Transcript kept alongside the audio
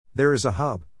There is a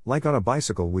hub, like on a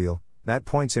bicycle wheel, that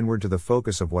points inward to the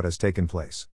focus of what has taken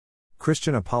place.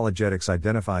 Christian apologetics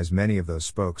identifies many of those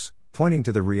spokes, pointing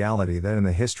to the reality that in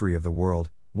the history of the world,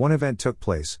 one event took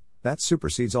place that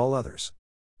supersedes all others.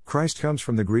 Christ comes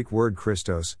from the Greek word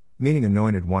Christos, meaning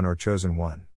anointed one or chosen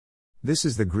one. This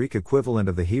is the Greek equivalent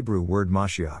of the Hebrew word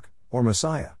Mashiach, or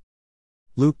Messiah.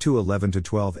 Luke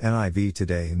 2:11-12 NIV.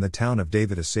 Today in the town of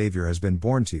David a Savior has been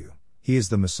born to you. He is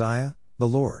the Messiah, the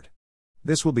Lord.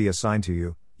 This will be a sign to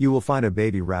you, you will find a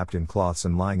baby wrapped in cloths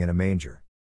and lying in a manger.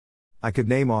 I could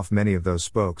name off many of those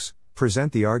spokes,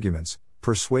 present the arguments,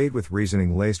 persuade with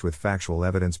reasoning laced with factual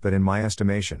evidence, but in my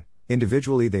estimation,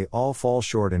 individually they all fall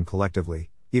short, and collectively,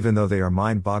 even though they are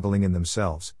mind-boggling in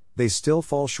themselves, they still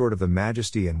fall short of the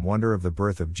majesty and wonder of the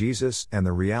birth of Jesus and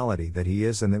the reality that He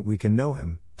is and that we can know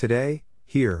Him, today,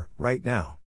 here, right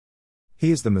now.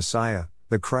 He is the Messiah,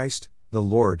 the Christ, the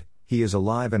Lord. He is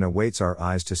alive and awaits our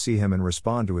eyes to see Him and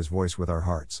respond to His voice with our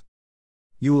hearts.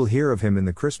 You will hear of Him in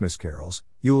the Christmas carols,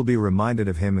 you will be reminded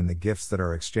of Him in the gifts that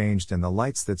are exchanged and the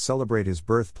lights that celebrate His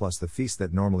birth plus the feast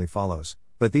that normally follows,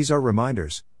 but these are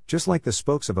reminders, just like the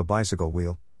spokes of a bicycle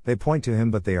wheel, they point to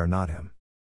Him but they are not Him.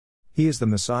 He is the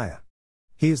Messiah.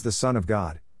 He is the Son of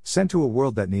God, sent to a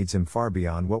world that needs Him far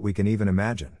beyond what we can even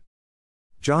imagine.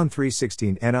 John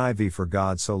 3:16 NIV. For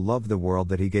God so loved the world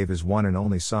that He gave His one and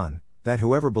only Son, that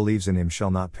whoever believes in Him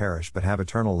shall not perish but have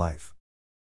eternal life.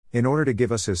 In order to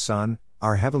give us His Son,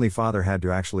 our Heavenly Father had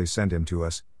to actually send Him to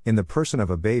us, in the person of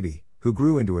a baby, who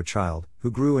grew into a child,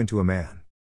 who grew into a man.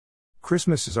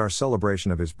 Christmas is our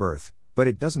celebration of His birth, but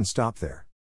it doesn't stop there.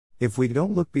 If we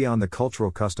don't look beyond the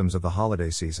cultural customs of the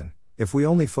holiday season, if we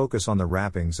only focus on the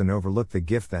wrappings and overlook the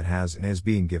gift that has and is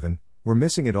being given, we're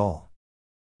missing it all.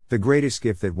 The greatest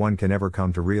gift that one can ever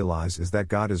come to realize is that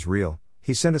God is real.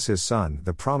 He sent us His Son,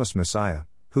 the promised Messiah,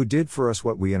 who did for us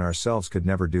what we in ourselves could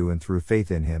never do, and through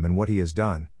faith in Him and what He has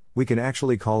done, we can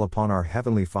actually call upon our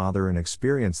Heavenly Father and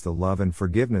experience the love and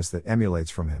forgiveness that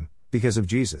emulates from Him, because of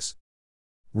Jesus.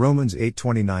 Romans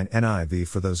 8:29 NIV.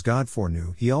 For those God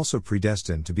foreknew, He also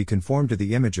predestined to be conformed to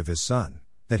the image of His Son,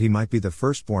 that He might be the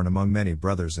firstborn among many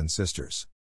brothers and sisters.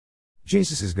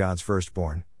 Jesus is God's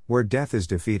firstborn, where death is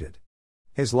defeated.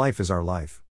 His life is our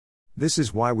life. This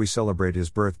is why we celebrate His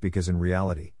birth, because in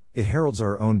reality, it heralds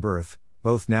our own birth,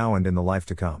 both now and in the life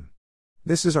to come.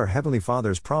 This is our Heavenly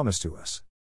Father's promise to us.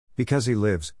 Because He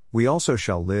lives, we also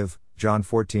shall live, John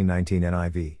 14:19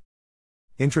 NIV.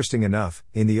 Interesting enough,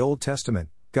 in the Old Testament,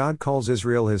 God calls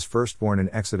Israel His firstborn in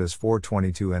Exodus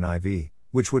 4:22 NIV,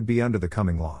 which would be under the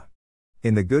coming law.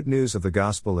 In the good news of the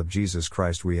gospel of Jesus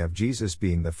Christ we have Jesus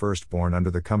being the firstborn under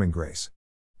the coming grace.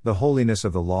 The holiness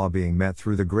of the law being met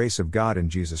through the grace of God in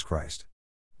Jesus Christ.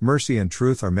 Mercy and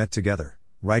truth are met together,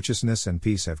 righteousness and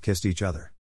peace have kissed each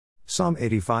other. Psalm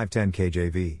 85:10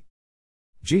 KJV.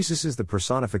 Jesus is the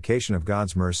personification of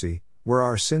God's mercy, where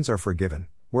our sins are forgiven,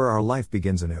 where our life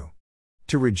begins anew.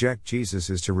 To reject Jesus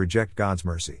is to reject God's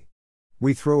mercy.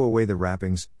 We throw away the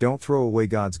wrappings, don't throw away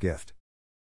God's gift.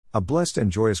 A blessed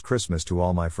and joyous Christmas to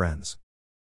all my friends.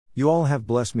 You all have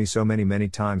blessed me so many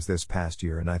times this past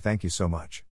year, and I thank you so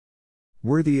much.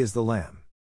 Worthy is the Lamb.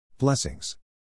 Blessings.